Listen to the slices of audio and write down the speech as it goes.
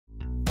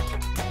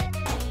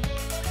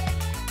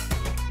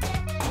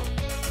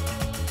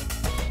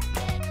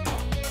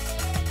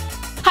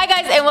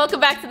guys, and welcome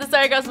back to the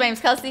Sorry Girls. My name is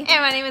Kelsey. And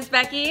my name is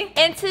Becky.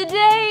 And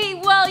today,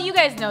 well, you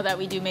guys know that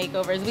we do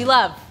makeovers. We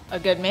love a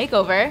good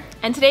makeover.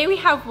 And today we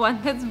have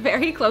one that's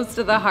very close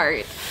to the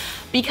heart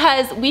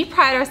because we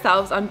pride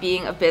ourselves on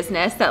being a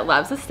business that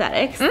loves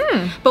aesthetics.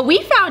 But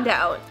we found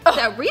out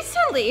that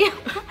recently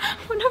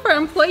one of our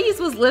employees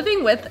was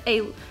living with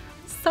a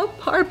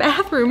subpar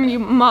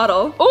bathroom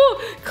model.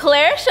 Oh,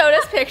 Claire showed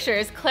us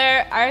pictures.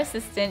 Claire, our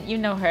assistant, you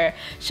know her,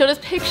 showed us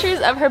pictures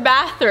of her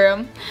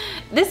bathroom.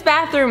 This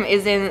bathroom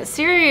is in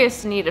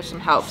serious need of some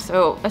help.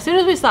 So as soon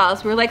as we saw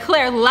this, we were like,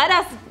 Claire,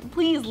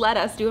 please let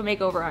us do a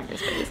makeover on your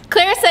space.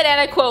 Claire said,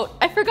 and I quote,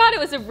 "I forgot it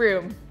was a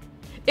room.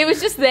 It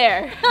was just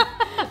there."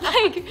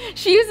 Like,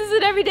 she uses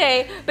it every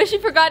day, but she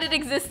forgot it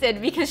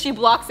existed because she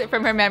blocks it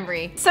from her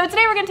memory. So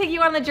today we're gonna take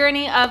you on the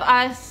journey of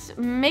us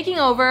making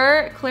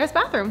over Claire's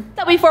bathroom.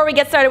 So before we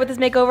get started with this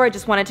makeover, I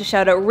just wanted to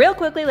shout out real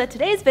quickly that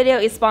today's video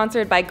is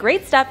sponsored by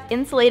Great Stuff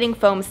Insulating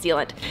Foam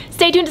Sealant.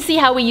 Stay tuned to see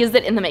how we used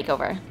it in the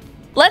makeover.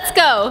 Let's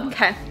go.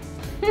 Okay.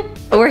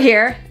 We're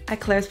here at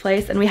Claire's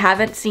place and we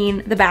haven't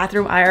seen the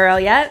bathroom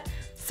IRL yet,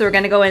 so we're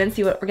gonna go in and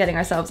see what we're getting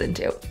ourselves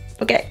into.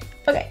 Okay.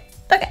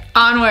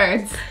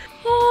 Onwards.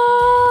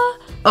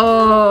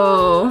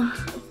 Oh.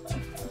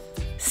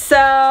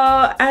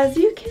 So, as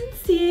you can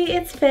see,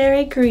 it's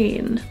very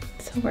green.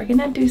 So we're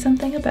gonna do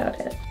something about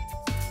it.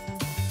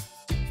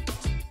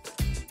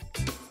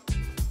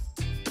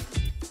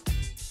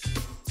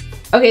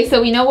 Okay,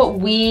 so we know what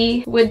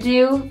we would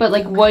do, but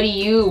like, what do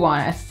you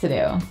want us to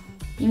do?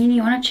 You mean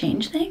you want to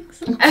change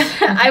things?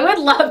 I would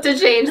love to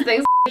change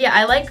things. Yeah,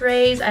 I like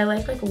grays. I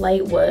like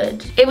light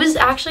wood. It was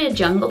actually a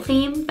jungle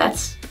theme.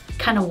 That's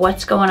kind of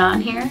what's going on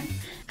here.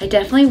 I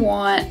definitely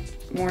want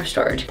more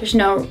storage. There's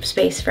no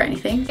space for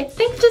anything. I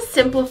think just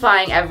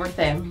simplifying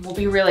everything will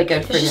be really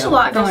good for you. There's just a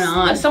lot going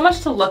on. There's so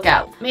much to look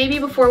at. Maybe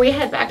before we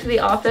head back to the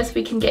office,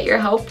 we can get your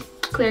help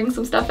clearing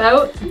some stuff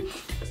out.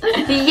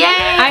 Yay!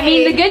 I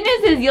mean, the good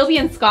news is you'll be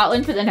in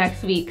Scotland for the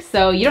next week,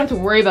 so you don't have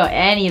to worry about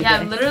any of this.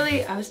 Yeah,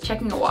 literally, I was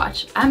checking a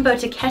watch. I'm about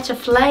to catch a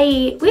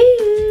flight. Woo!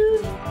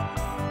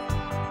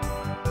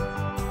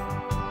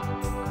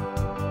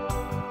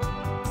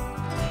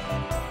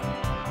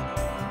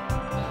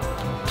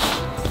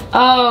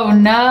 Oh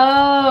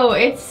no,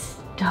 it's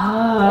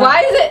stuck.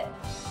 Why is it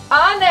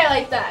on there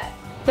like that?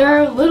 There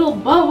are little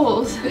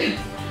bubbles.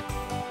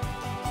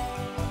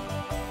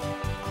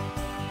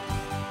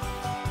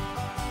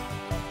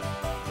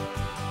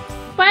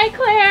 Bye,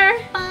 Claire.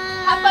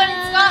 Have fun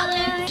in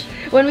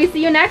Scotland. When we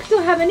see you next,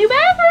 you'll have a new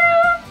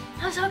bathroom.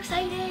 I'm so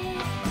excited.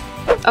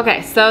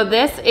 Okay, so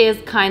this is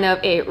kind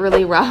of a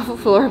really rough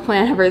floor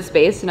plan of our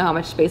space. You know how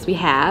much space we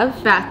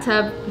have.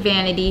 Bathtub,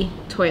 vanity,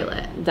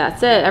 toilet.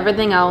 That's it.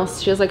 Everything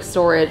else, she has like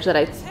storage that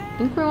I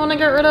think we want to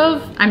get rid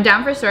of. I'm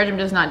down for storage, I'm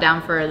just not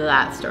down for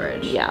that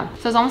storage. Yeah.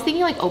 So I was almost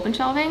thinking like open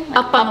shelving. Like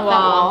Up on the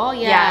wall.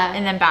 Yeah.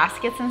 And then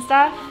baskets and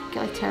stuff.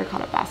 Get like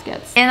terracotta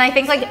baskets. And I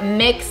think like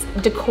mix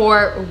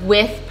decor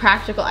with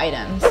practical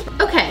items.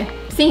 Okay,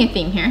 seeing a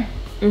theme here.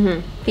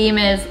 Theme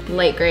is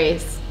light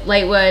grays,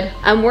 light wood.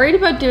 I'm worried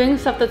about doing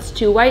stuff that's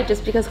too white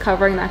just because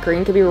covering that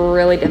green could be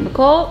really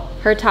difficult.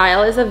 Her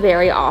tile is a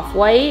very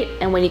off-white,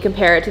 and when you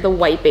compare it to the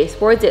white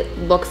baseboards, it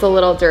looks a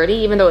little dirty,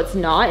 even though it's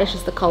not. It's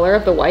just the color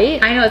of the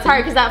white. I know it's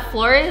hard because that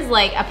floor is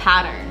like a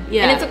pattern.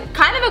 Yeah. And it's a,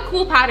 kind of a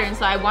cool pattern,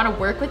 so I want to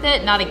work with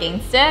it, not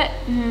against it.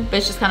 But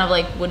it's just kind of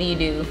like, what do you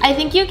do? I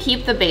think you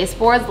keep the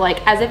baseboards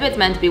like as if it's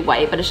meant to be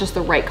white, but it's just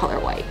the right color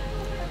white.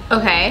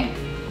 Okay.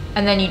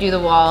 And then you do the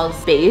walls.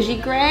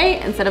 Beigey gray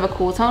instead of a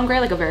cool tone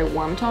gray, like a very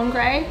warm tone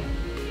gray.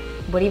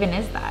 What even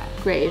is that?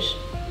 Grayish.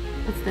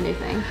 That's the new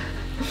thing.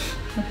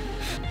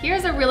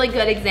 Here's a really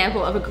good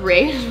example of a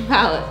grayish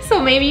palette.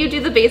 So maybe you do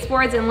the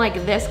baseboards in like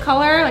this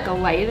color, like a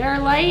lighter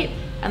light,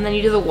 and then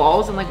you do the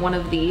walls in like one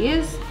of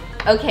these.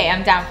 Okay,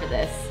 I'm down for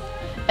this.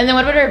 And then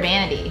what about our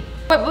vanity?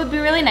 What would be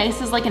really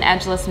nice is like an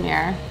edgeless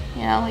mirror.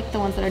 You know, like the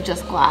ones that are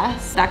just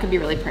glass. That could be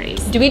really pretty.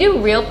 Do we do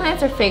real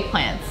plants or fake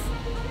plants?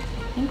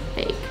 I think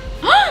fake.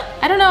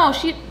 I don't know,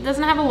 she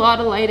doesn't have a lot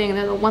of lighting.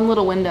 There's one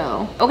little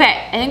window.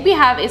 Okay, I think we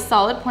have a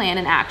solid plan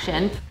in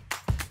action.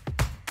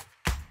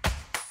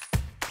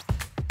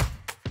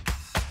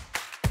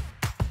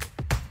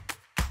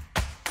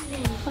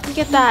 Look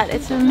at that,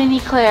 it's a mini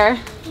Claire.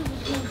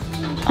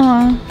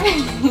 Aww.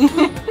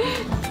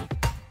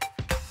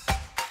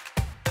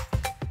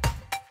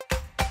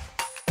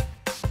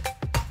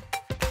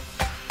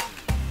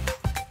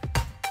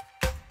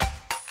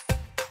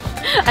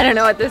 I don't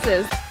know what this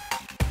is.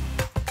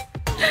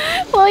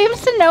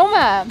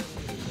 Williams-Sonoma.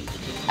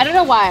 I don't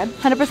know why,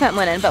 100%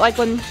 linen, but like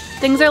when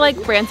things are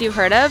like brands you've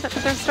heard of at the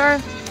thrift store,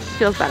 it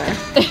feels better.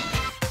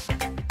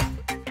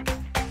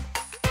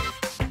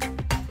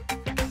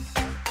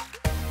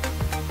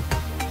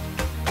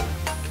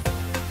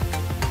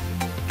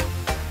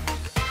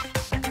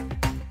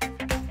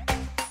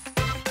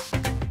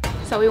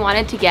 So we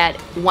wanted to get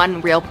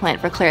one real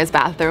plant for Claire's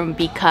bathroom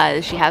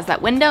because she has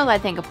that window that I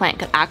think a plant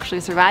could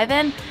actually survive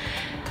in.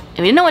 And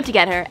we didn't know what to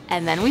get her,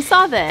 and then we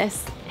saw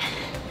this.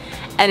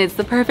 And it's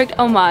the perfect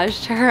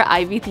homage to her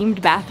ivy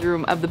themed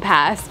bathroom of the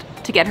past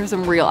to get her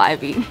some real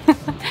ivy.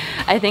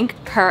 I think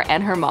her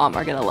and her mom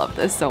are gonna love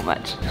this so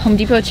much. Home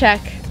Depot check,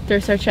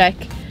 thrift store check.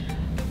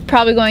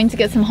 Probably going to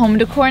get some home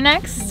decor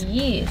next.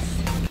 Yes.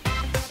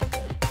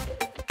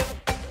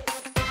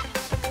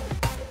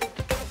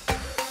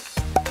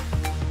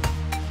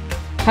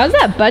 How's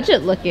that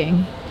budget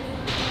looking?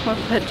 What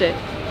budget?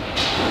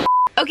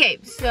 Okay,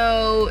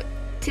 so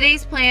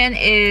today's plan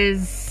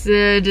is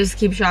just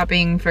keep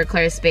shopping for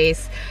Claire's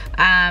space.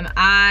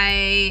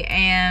 I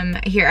am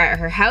here at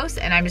her house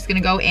and I'm just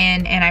gonna go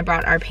in, and I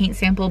brought our paint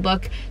sample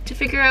book to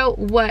figure out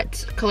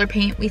what color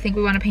paint we think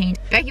we wanna paint.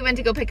 Becky went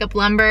to go pick up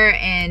lumber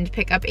and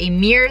pick up a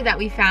mirror that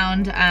we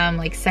found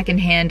like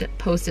secondhand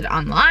posted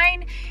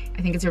online.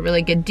 I think it's a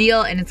really good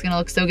deal and it's gonna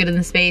look so good in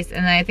the space.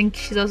 And then I think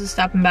she's also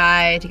stopping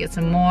by to get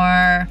some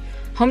more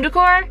home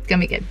decor. It's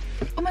gonna be good.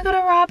 Oh my God, a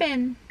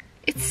robin.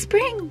 It's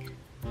spring.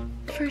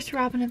 First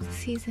robin of the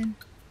season.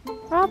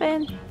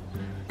 Robin.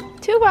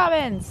 2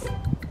 robins.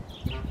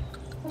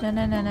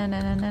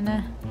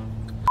 Na.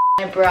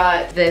 I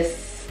brought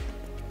this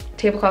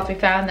tablecloth we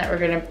found that we're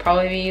gonna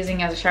probably be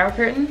using as a shower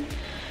curtain.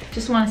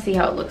 Just wanna see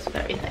how it looks with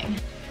everything.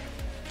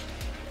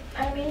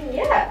 I mean,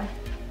 yeah.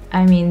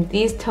 I mean,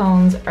 these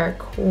tones are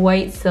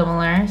quite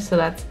similar, so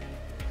that's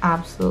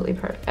absolutely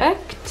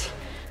perfect.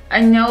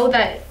 I know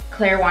that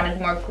Claire wanted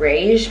more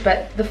grayish,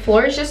 but the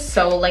floor is just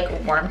so like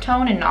warm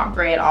tone and not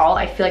gray at all.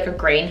 I feel like a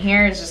gray in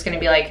here is just gonna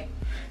be like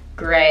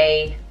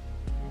gray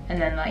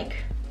and then like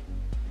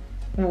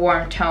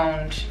warm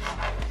toned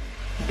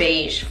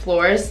beige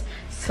floors.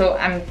 So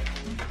I'm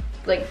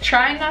like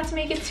trying not to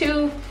make it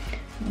too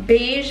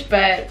beige,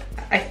 but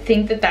I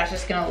think that that's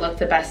just gonna look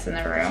the best in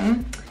the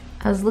room.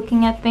 I was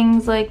looking at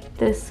things like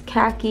this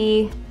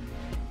khaki,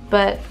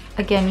 but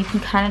again, you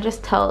can kind of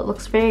just tell it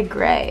looks very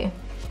gray.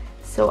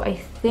 So I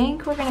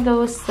think we're gonna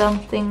go with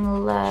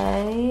something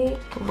like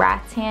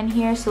rattan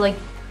here. So like,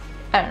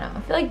 I don't know,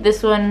 I feel like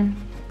this one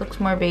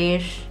looks more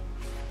beige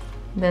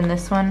than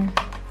this one.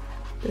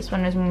 This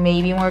one is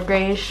maybe more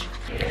grayish.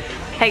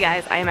 Hey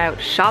guys, I am out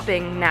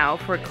shopping now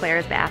for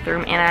Claire's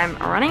bathroom and I'm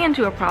running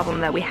into a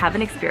problem that we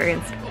haven't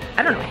experienced,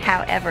 I don't know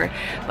how ever,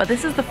 but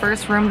this is the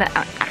first room that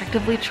I'm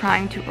actively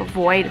trying to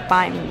avoid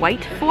buying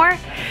white for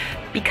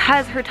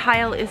because her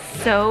tile is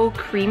so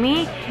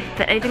creamy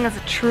that anything that's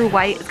a true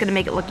white is gonna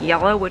make it look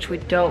yellow, which we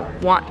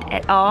don't want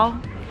at all.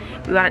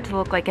 We want it to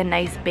look like a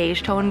nice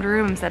beige toned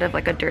room instead of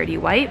like a dirty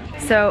white.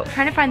 So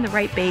trying to find the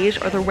right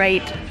beige or the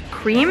right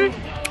cream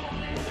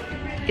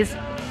is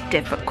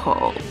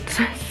difficult.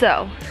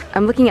 So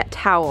I'm looking at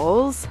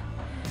towels,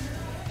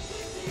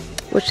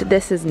 which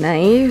this is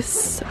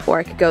nice, or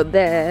I could go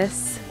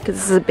this because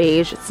this is a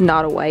beige, it's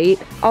not a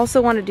white. Also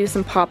want to do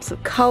some pops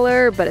of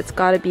color, but it's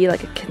got to be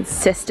like a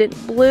consistent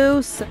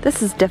blue, so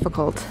this is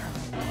difficult.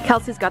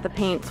 Kelsey's got the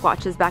paint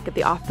swatches back at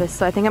the office,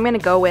 so I think I'm gonna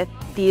go with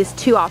these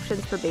 2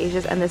 options for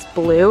beiges and this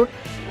blue,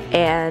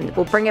 and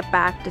we'll bring it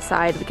back,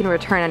 decide we can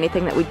return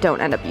anything that we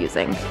don't end up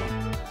using.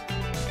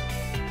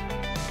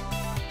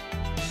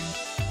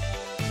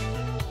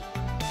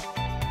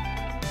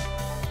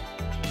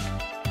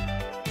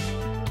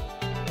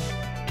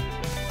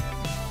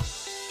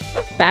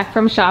 Back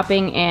from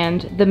shopping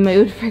and the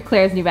mood for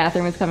Claire's new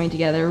bathroom is coming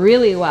together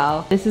really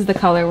well. This is the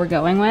color we're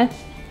going with.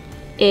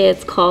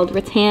 It's called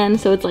rattan,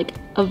 so it's like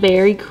a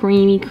very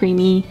creamy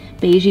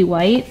beigey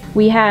white.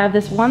 We have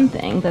this one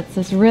thing that's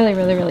this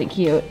really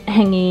cute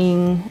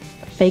hanging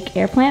fake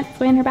air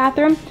plants in her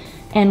bathroom,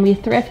 and we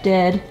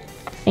thrifted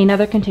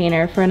another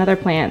container for another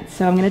plant.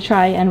 So I'm gonna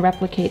try and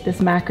replicate this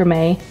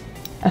macrame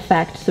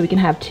effect so we can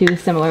have 2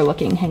 similar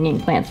looking hanging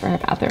plants for her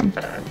bathroom.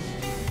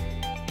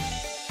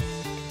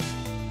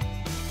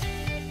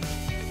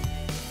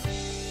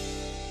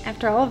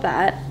 After all of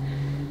that,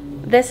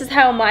 this is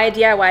how my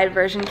DIY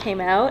version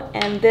came out,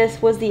 and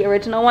this was the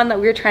original one that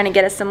we were trying to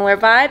get a similar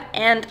vibe,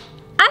 and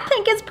I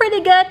think it's pretty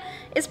good.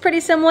 It's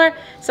pretty similar.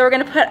 So we're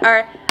gonna put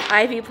our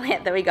ivy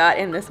plant that we got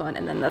in this one,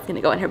 and then that's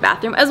gonna go in her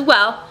bathroom as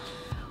well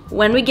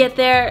when we get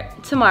there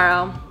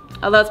tomorrow.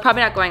 Although it's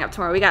probably not going up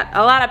tomorrow. We got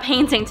a lot of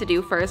painting to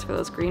do first for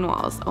those green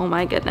walls. Oh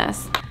my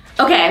goodness.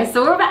 Okay,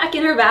 so we're back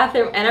in her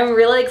bathroom, and I'm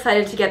really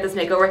excited to get this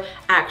makeover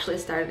actually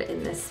started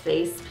in this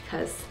space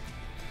because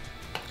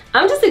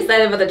I'm just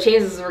excited about the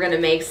changes we're gonna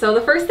make. So the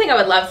first thing I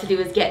would love to do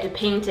is get to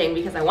painting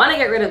because I wanna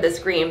get rid of this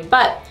green.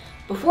 But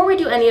before we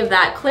do any of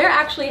that, Claire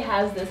actually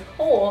has this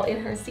hole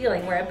in her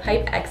ceiling where a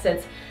pipe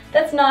exits.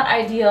 That's not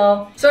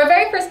ideal. So our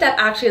very first step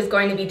actually is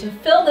going to be to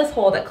fill this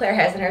hole that Claire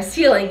has in her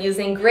ceiling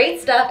using Great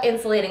Stuff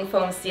insulating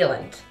foam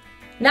sealant.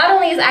 Not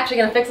only is it actually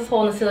gonna fix this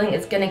hole in the ceiling,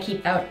 it's gonna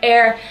keep out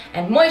air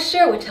and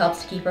moisture, which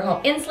helps to keep her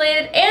home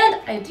insulated and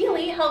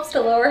ideally helps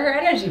to lower her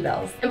energy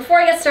bills. And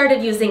before I get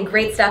started using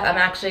Great Stuff, I'm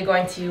actually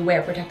going to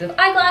wear protective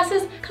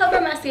eyeglasses,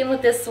 cover my skin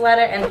with this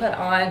sweater, and put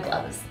on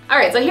gloves. All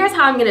right, so here's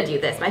how I'm gonna do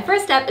this. My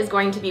first step is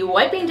going to be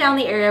wiping down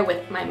the area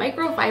with my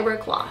microfiber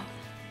cloth.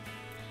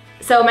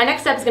 So my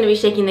next step is gonna be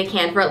shaking the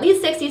can for at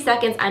least 60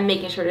 seconds. I'm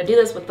making sure to do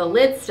this with the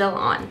lid still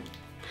on.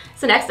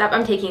 So next up,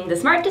 I'm taking the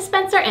Smart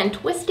Dispenser and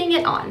twisting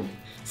it on.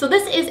 So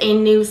this is a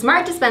new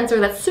smart dispenser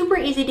that's super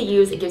easy to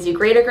use. It gives you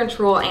greater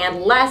control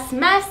and less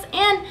mess,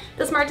 and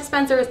the smart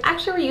dispenser is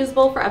actually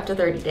reusable for up to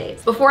 30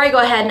 days. Before I go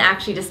ahead and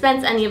actually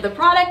dispense any of the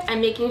product,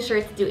 I'm making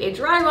sure to do a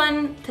dry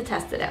run to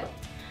test it out.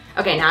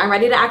 Okay, now I'm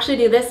ready to actually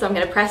do this, so I'm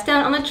gonna press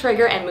down on the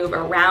trigger and move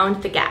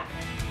around the gap.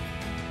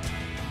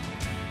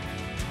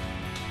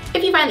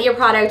 If you find that your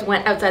product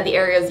went outside the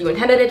areas you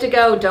intended it to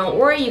go, don't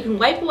worry, you can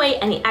wipe away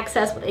any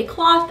excess with a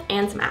cloth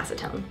and some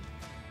acetone.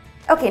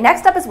 Okay,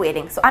 next up is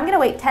waiting. So I'm gonna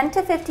wait 10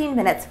 to 15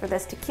 minutes for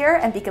this to cure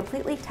and be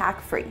completely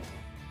tack-free.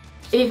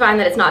 If you find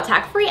that it's not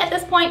tack-free at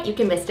this point, you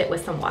can mist it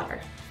with some water.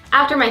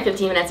 After my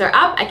 15 minutes are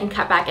up, I can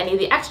cut back any of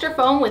the extra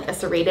foam with a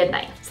serrated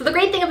knife. So the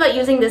great thing about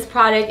using this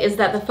product is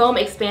that the foam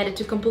expanded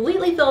to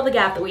completely fill the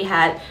gap that we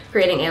had,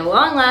 creating a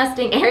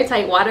long-lasting,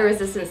 airtight,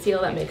 water-resistant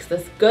seal that makes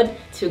this good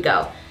to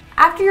go.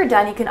 After you're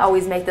done, you can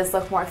always make this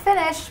look more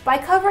finished by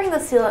covering the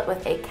sealant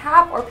with a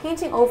cap or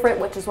painting over it,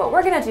 which is what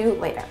we're gonna do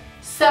later.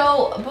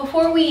 So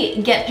before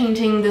we get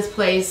painting this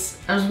place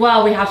as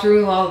well, we have to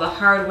remove all the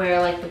hardware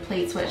like the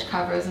plate switch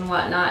covers and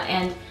whatnot,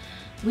 and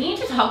we need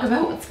to talk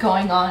about what's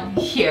going on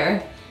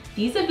here.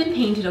 These have been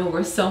painted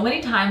over so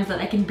many times that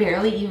I can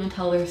barely even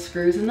tell there's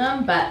screws in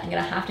them, but I'm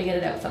gonna have to get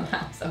it out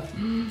somehow, so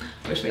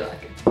wish me luck.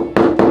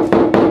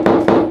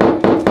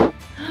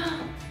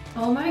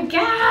 Oh my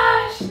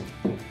gosh!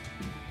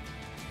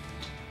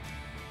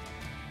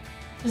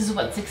 This is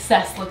what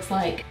success looks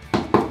like.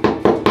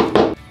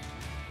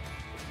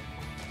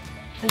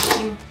 This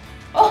thing.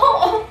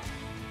 Oh!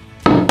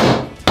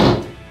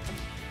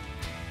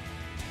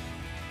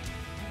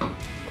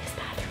 This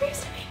bathroom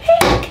used to be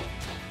pink.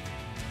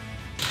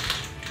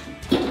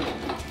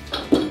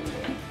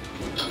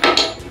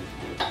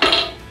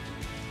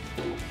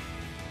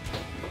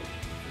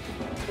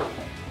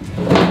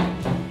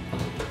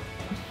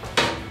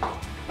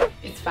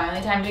 It's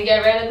finally time to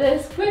get rid of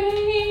this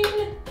queen.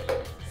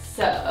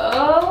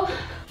 So,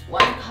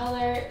 one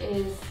color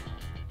is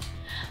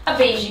a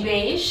beigey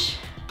beige,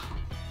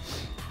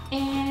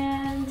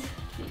 and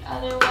the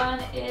other one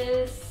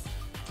is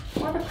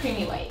more of a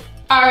creamy white.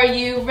 Are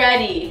you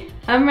ready?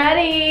 I'm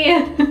ready.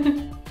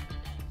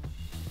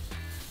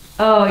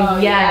 Oh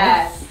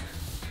yes.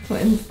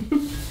 Twins.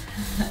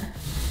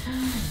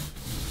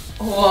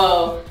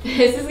 Whoa,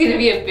 this is gonna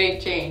be a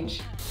big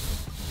change.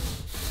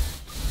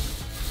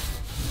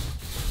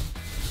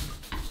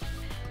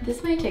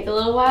 This might take a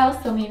little while,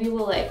 so maybe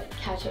we'll like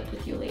catch up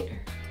with you later.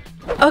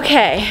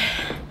 Okay,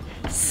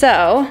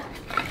 so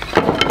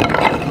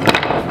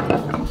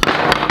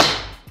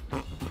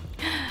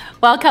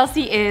while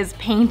Kelsey is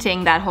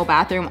painting that whole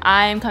bathroom,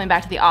 I'm coming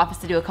back to the office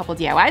to do a couple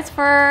DIYs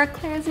for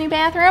Claire's new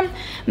bathroom.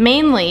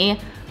 Mainly,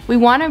 we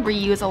want to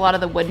reuse a lot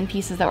of the wooden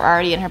pieces that were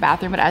already in her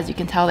bathroom, but as you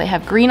can tell, they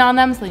have green on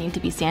them, so they need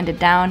to be sanded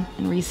down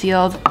and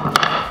resealed.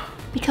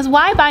 Because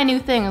why buy new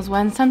things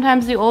when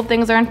sometimes the old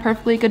things are in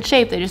perfectly good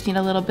shape? They just need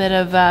a little bit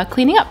of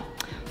cleaning up.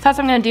 So that's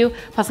what I'm gonna do,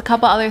 plus a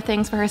couple other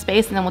things for her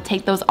space, and then we'll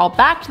take those all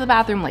back to the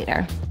bathroom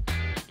later.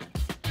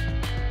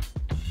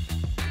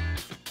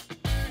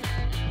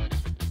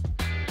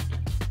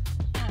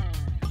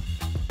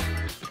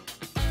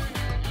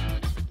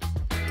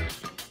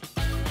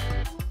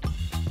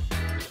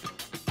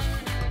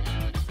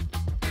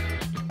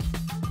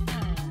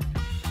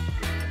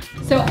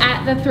 So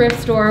at the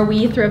thrift store,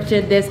 we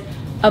thrifted this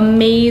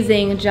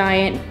amazing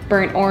giant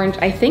burnt orange.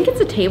 I think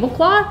it's a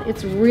tablecloth.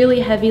 It's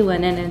really heavy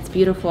linen and it's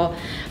beautiful.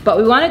 But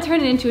we want to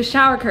turn it into a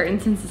shower curtain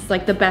since it's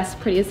like the best,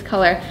 prettiest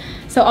color.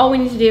 So all we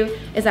need to do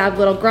is add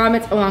little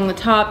grommets along the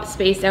top,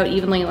 spaced out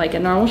evenly like a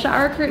normal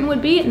shower curtain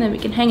would be, and then we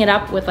can hang it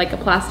up with like a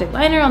plastic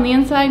liner on the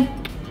inside.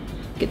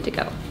 Good to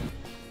go.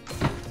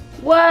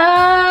 Whoa!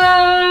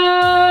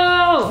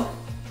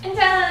 It's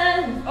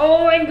done!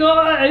 Oh my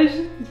gosh!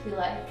 You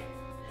like?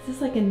 This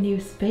is like a new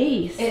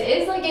space. It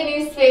is like a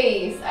new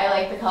space. I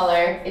like the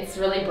color. It's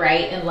really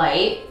bright and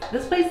light.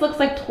 This place looks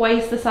like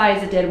twice the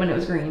size it did when it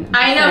was green.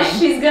 I know,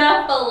 she's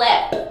gonna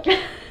flip.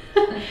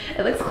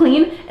 It looks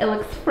clean, it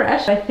looks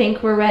fresh. I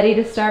think we're ready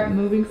to start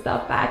moving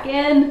stuff back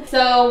in.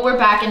 So we're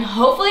back and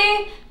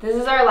hopefully this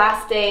is our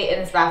last day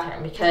in this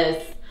bathroom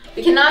because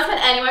we cannot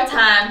spend any more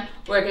time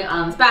working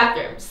on this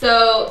bathroom.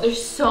 So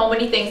there's so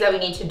many things that we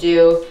need to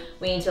do.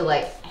 We need to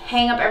like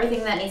hang up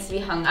everything that needs to be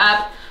hung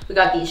up. We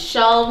got these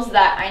shelves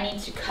that I need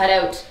to cut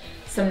out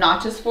some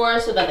notches for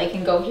so that they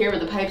can go here where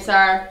the pipes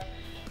are.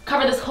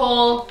 Cover this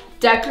hole,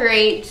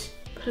 decorate,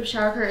 put up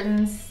shower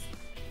curtains.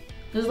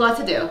 There's a lot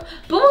to do,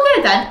 but we'll get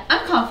it done.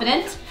 I'm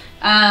confident.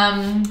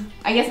 I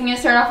guess I'm gonna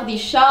start off with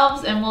these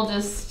shelves and we'll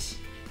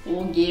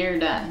get her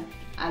done,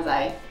 as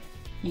I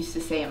used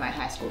to say in my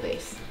high school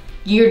days.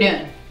 You're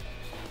done.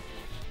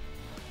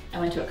 I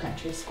went to a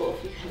country school,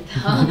 if you couldn't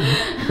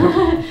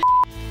tell.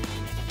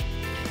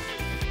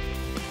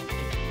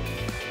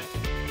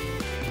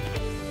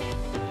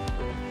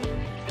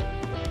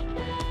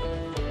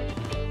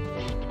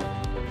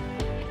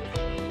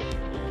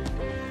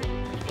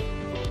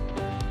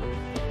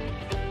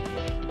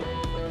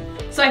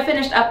 So I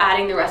finished up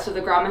adding the rest of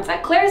the grommets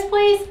at Claire's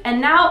place, and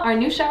now our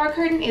new shower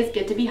curtain is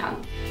good to be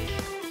hung.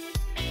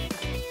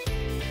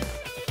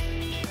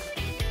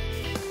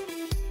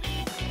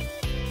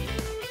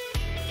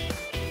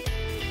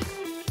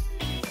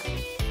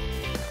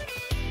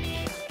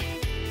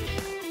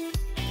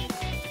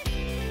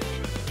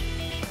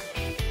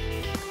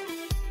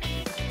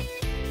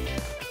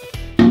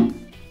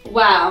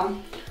 Wow,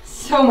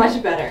 so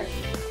much better.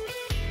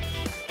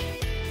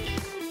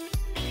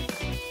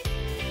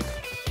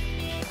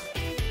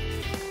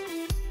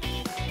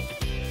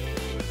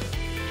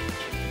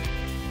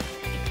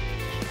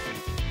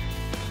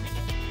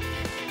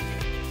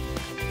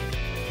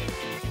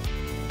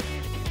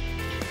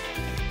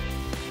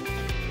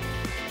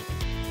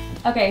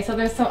 Okay, so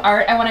there's some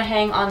art I want to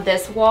hang on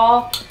this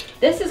wall.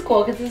 This is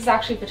cool because this is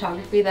actually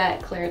photography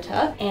that Claire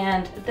took.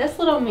 And this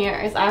little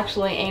mirror is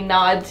actually a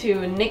nod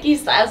to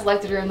Nikki's style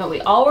selected room that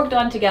we all worked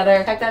on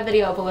together. Check that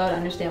video below to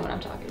understand what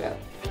I'm talking about.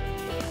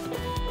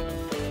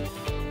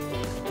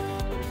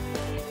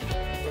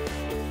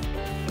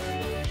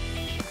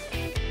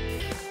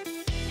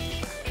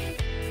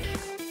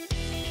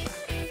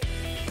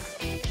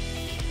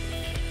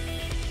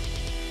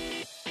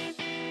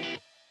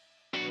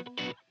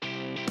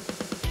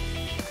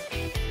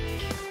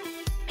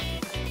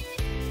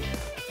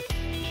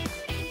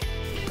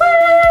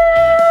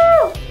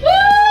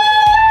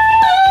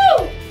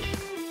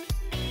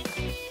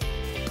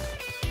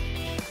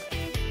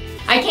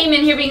 I came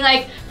in here being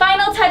like,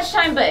 final touch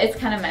time, but it's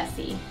kind of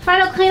messy.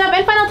 Final cleanup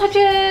and final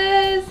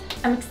touches.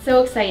 I'm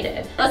so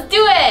excited. Let's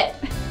do it.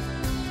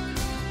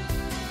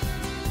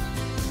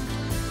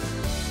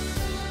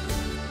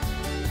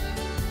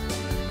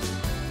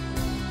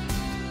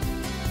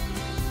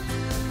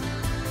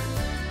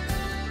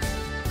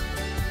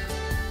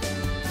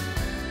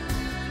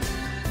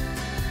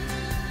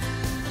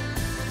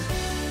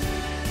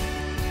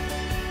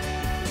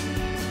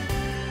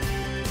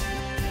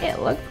 It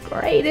looks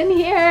great in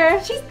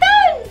here. She's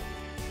done.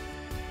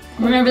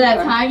 Remember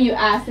that time you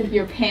asked if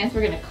your pants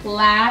were gonna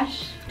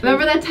clash?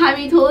 Remember that time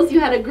you told us you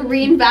had a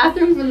green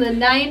bathroom from the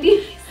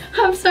 90s?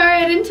 I'm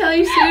sorry I didn't tell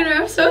you sooner.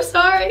 I'm so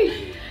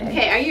sorry.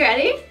 Okay, are you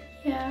ready?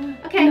 Yeah.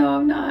 Okay. No,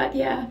 I'm not.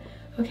 Yeah.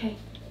 Okay.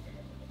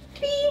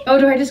 3. Oh,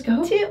 do I just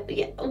go? 2,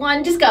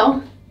 1, just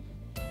go.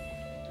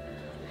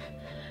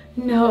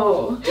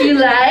 No. Do you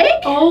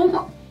like?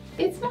 Oh,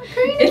 it's not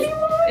green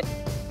anymore.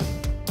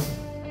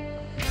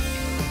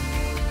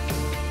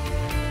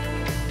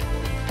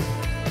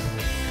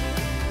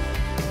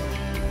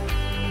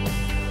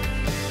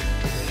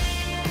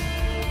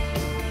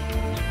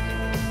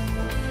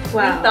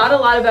 Wow. We thought a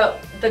lot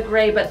about the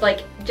gray, but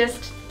like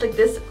just like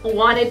this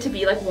wanted to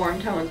be like warm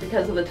tones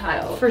because of the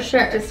tile. For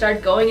sure. Just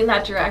start going in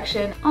that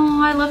direction.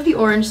 Oh, I love the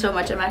orange so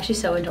much. I'm actually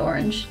so into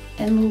orange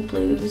and little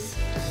blues.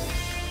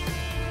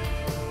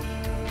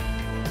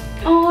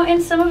 Oh,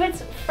 and some of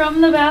it's from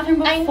the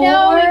bathroom before. I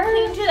know,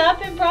 we cleaned it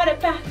up and brought it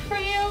back for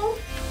you.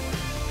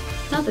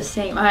 It's not the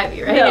same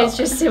ivy, right? No. It's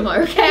just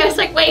similar. Okay, I was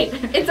like, wait.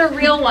 It's a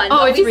real one.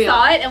 Oh, it's we real.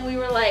 saw it and we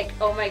were like,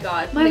 oh my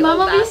god. My mom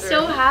will be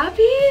so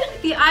happy.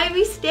 The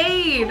ivy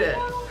stayed.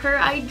 Her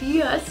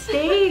idea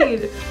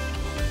stayed.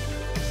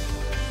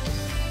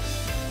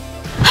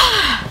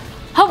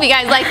 Hope you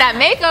guys like that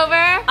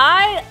makeover.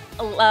 I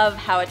love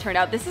how it turned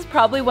out. This is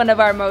probably one of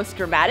our most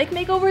dramatic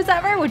makeovers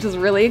ever, which is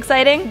really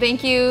exciting.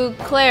 Thank you,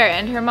 Claire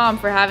and her mom,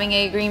 for having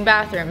a green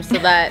bathroom so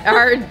that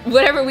our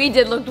whatever we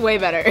did looked way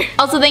better.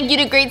 Also, thank you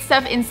to Great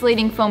Stuff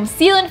Insulating Foam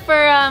Sealant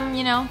for,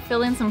 you know,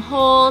 filling some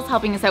holes,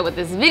 helping us out with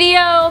this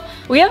video.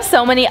 We have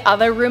so many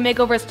other room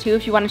makeovers too.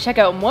 If you want to check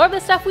out more of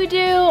the stuff we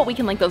do, we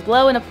can link those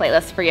below in a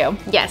playlist for you.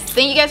 Yes,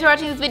 thank you guys for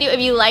watching this video.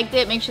 If you liked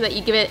it, make sure that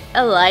you give it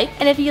a like.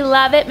 And if you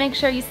love it, make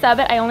sure you sub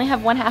it. I only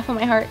have one half of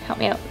my heart. Help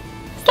me out.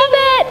 Sub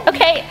it!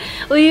 Okay,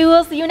 we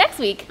will see you next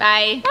week.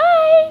 Bye.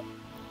 Bye!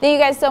 Thank you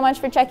guys so much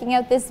for checking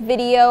out this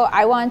video.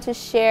 I wanted to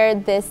share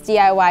this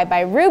DIY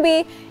by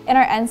Ruby in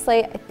our end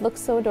slate. It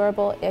looks so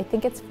adorable. I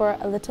think it's for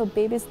a little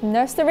baby's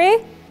nursery.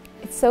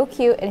 It's so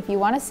cute, and if you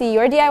want to see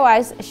your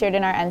DIYs shared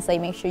in our end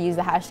slate, make sure you use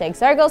the hashtag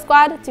TheSorryGirls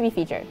Squad to be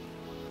featured.